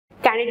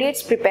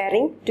candidates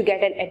preparing to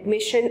get an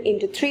admission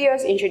into 3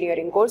 years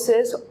engineering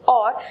courses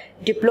or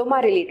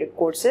diploma related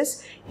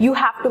courses, you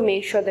have to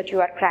make sure that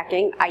you are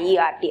cracking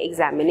IERT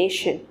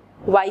examination.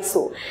 Why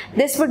so?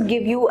 This would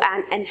give you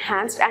an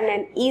enhanced and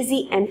an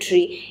easy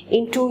entry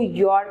into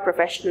your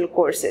professional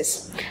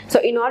courses. So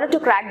in order to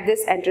crack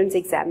this entrance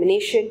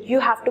examination,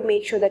 you have to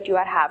make sure that you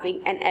are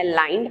having an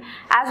aligned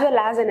as well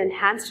as an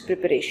enhanced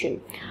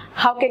preparation.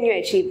 How can you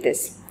achieve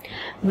this?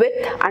 With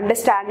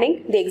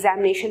understanding the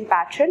examination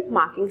pattern,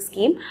 marking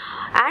scheme,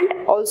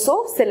 and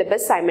also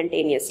syllabus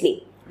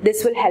simultaneously.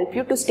 This will help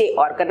you to stay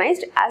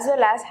organized as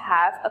well as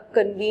have a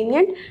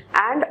convenient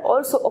and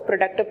also a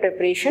productive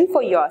preparation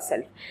for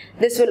yourself.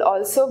 This will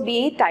also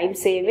be time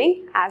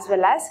saving, as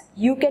well as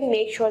you can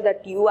make sure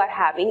that you are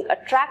having a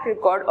track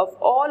record of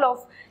all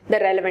of the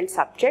relevant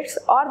subjects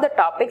or the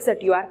topics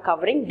that you are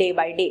covering day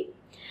by day.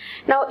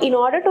 Now, in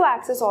order to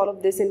access all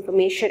of this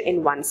information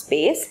in one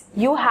space,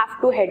 you have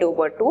to head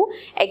over to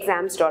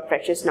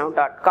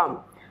exams.freshersnow.com.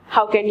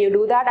 How can you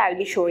do that? I'll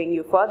be showing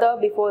you further.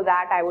 Before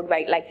that, I would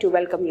like to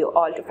welcome you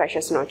all to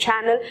Freshers Now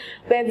channel,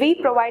 where we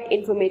provide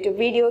informative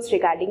videos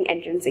regarding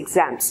entrance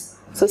exams.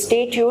 So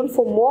stay tuned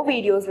for more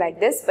videos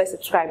like this by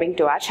subscribing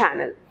to our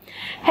channel.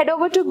 Head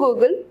over to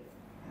Google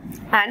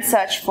and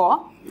search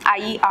for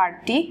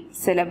IERT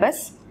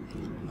Syllabus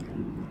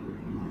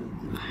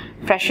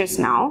Freshers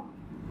Now.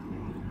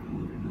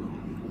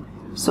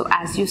 So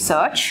as you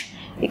search,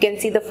 you can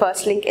see the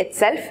first link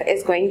itself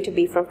is going to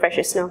be from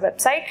Freshers Now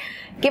website.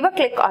 Give a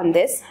click on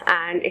this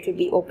and it will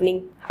be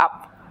opening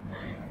up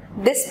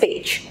this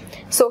page.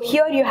 So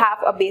here you have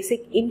a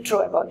basic intro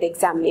about the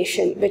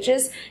examination, which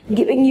is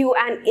giving you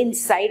an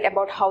insight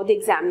about how the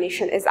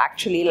examination is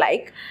actually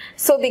like.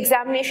 So the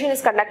examination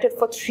is conducted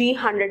for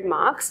 300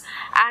 marks,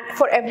 and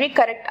for every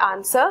correct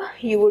answer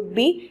you would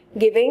be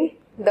giving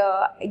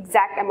the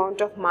exact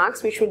amount of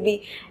marks, which we'll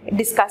be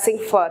discussing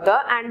further,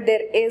 and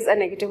there is a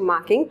negative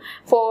marking.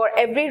 For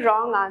every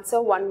wrong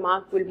answer, 1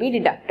 mark will be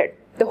deducted.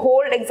 The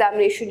whole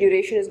examination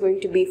duration is going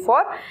to be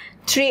for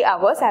 3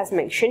 hours as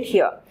mentioned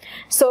here.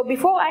 So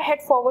before I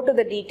head forward to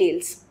the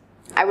details,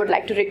 I would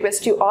like to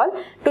request you all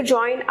to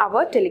join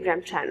our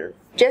Telegram channel.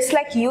 Just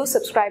like you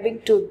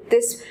subscribing to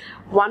this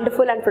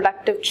wonderful and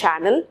productive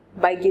channel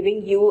by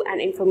giving you an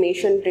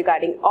information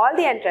regarding all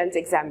the entrance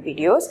exam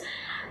videos.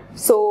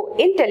 So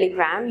in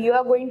Telegram, you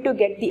are going to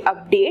get the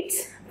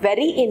updates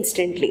very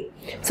instantly.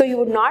 So you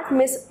would not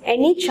miss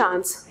any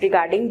chance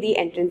regarding the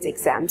entrance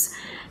exams.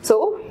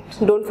 So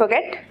don't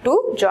forget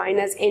to join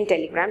us in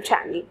Telegram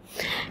channel.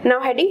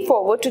 Now heading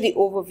forward to the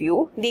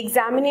overview, the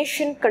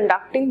examination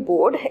conducting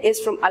board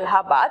is from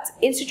Allahabad's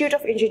Institute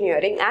of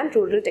Engineering and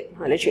Rural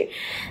Technology.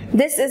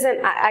 This is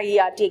an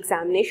IERT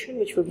examination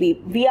which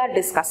we are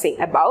discussing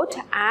about,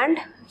 and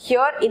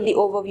here in the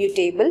overview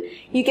table,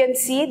 you can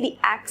see the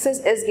access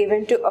is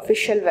given to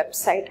official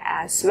website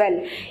as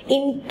well.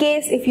 In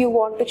case if you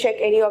want to check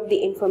any of the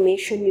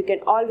information, you can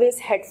always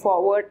head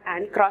forward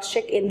and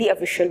cross-check in the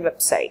official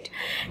website.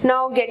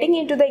 Now getting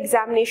into the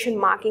examination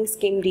marking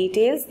scheme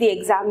details, the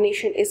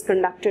examination is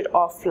conducted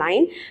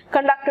offline,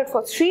 conducted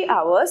for 3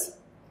 hours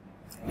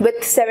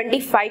with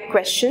 75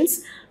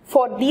 questions.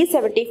 For these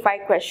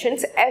 75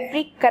 questions,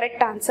 every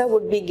correct answer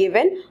would be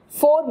given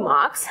 4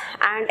 marks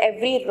and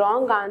every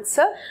wrong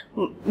answer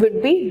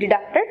would be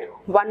deducted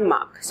 1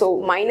 mark.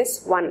 So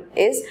 -1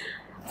 is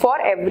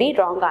for every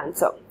wrong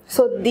answer.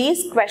 So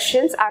these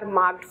questions are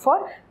marked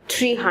for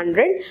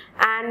 300,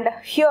 and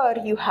here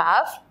you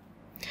have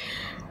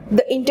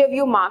the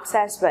interview marks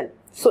as well.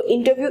 So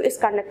interview is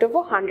conducted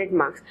for 100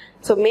 marks.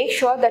 So make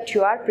sure that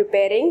you are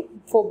preparing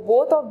for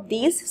both of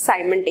these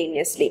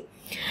simultaneously.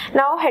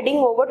 Now heading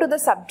over to the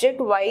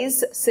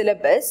subject-wise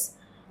syllabus.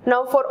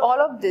 Now for all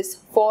of this,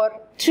 for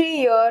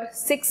 3-year,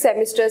 6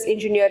 semesters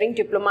engineering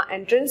diploma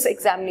entrance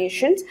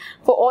examinations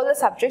for all the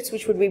subjects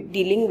which would be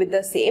dealing with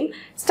the same,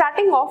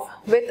 starting off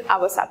with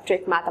our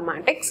subject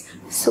mathematics.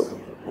 So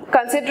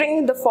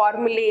considering the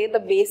formulae,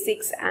 the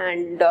basics,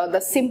 and the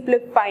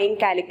simplifying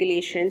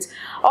calculations,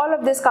 all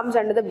of this comes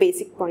under the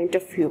basic point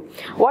of view.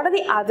 What are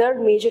the other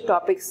major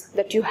topics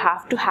that you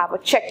have to have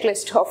a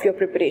checklist of your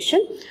preparation,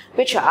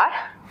 which are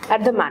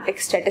arithmetic,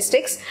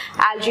 statistics,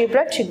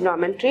 algebra,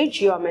 trigonometry,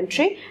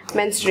 geometry,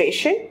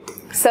 mensuration,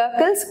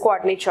 circles,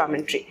 coordinate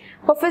geometry.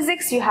 For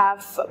physics, you have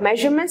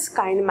measurements,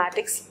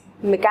 kinematics,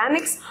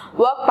 mechanics,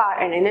 work, power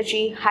and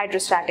energy,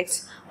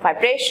 hydrostatics,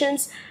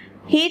 vibrations,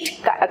 heat,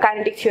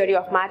 kinetic theory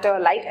of matter,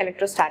 light,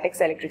 electrostatics,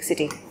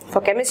 electricity.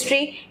 For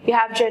chemistry, you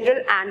have general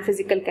and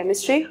physical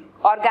chemistry,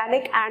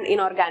 organic and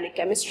inorganic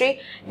chemistry,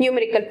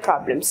 numerical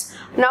problems.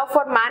 Now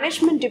for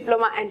management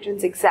diploma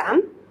entrance exam,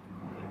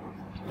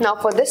 now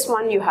for this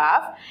one you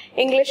have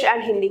English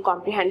and Hindi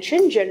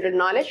comprehension, general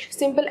knowledge,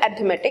 simple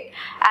arithmetic,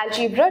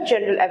 algebra,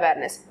 general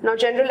awareness. Now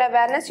general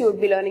awareness, you would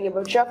be learning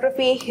about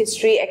geography,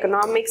 history,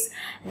 economics,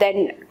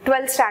 then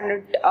 12th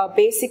standard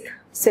basic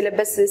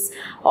syllabuses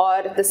or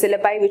the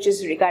syllabi which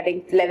is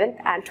regarding 11th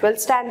and 12th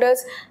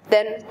standards,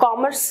 then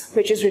commerce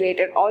which is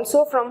related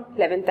also from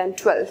 11th and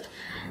 12th.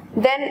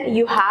 Then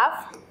you have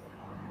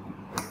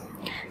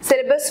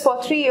Syllabus for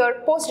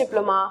 3-year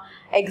post-diploma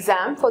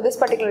exam. For this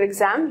particular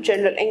exam,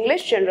 general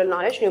English, general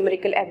knowledge,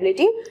 numerical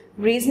ability,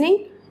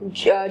 reasoning,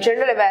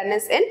 general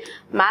awareness in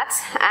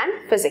maths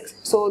and physics.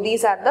 So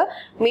these are the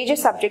major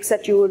subjects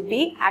that you would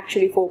be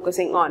actually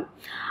focusing on.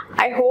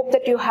 I hope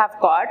that you have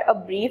got a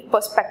brief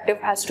perspective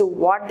as to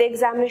what the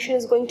examination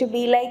is going to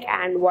be like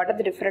and what are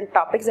the different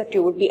topics that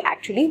you would be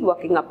actually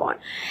working upon.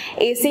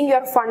 Acing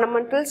your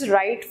fundamentals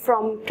right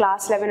from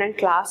class 11 and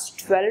class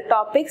 12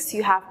 topics,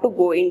 you have to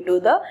go into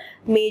the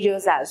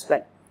majors as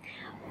well.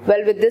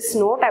 Well, with this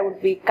note, I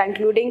would be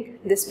concluding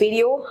this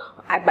video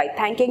by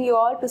thanking you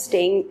all for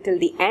staying till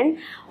the end.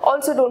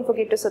 Also, don't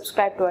forget to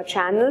subscribe to our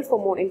channel for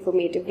more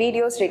informative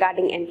videos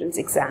regarding entrance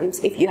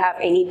exams. If you have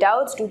any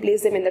doubts, do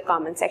place them in the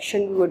comment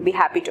section. We would be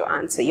happy to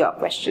answer your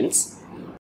questions.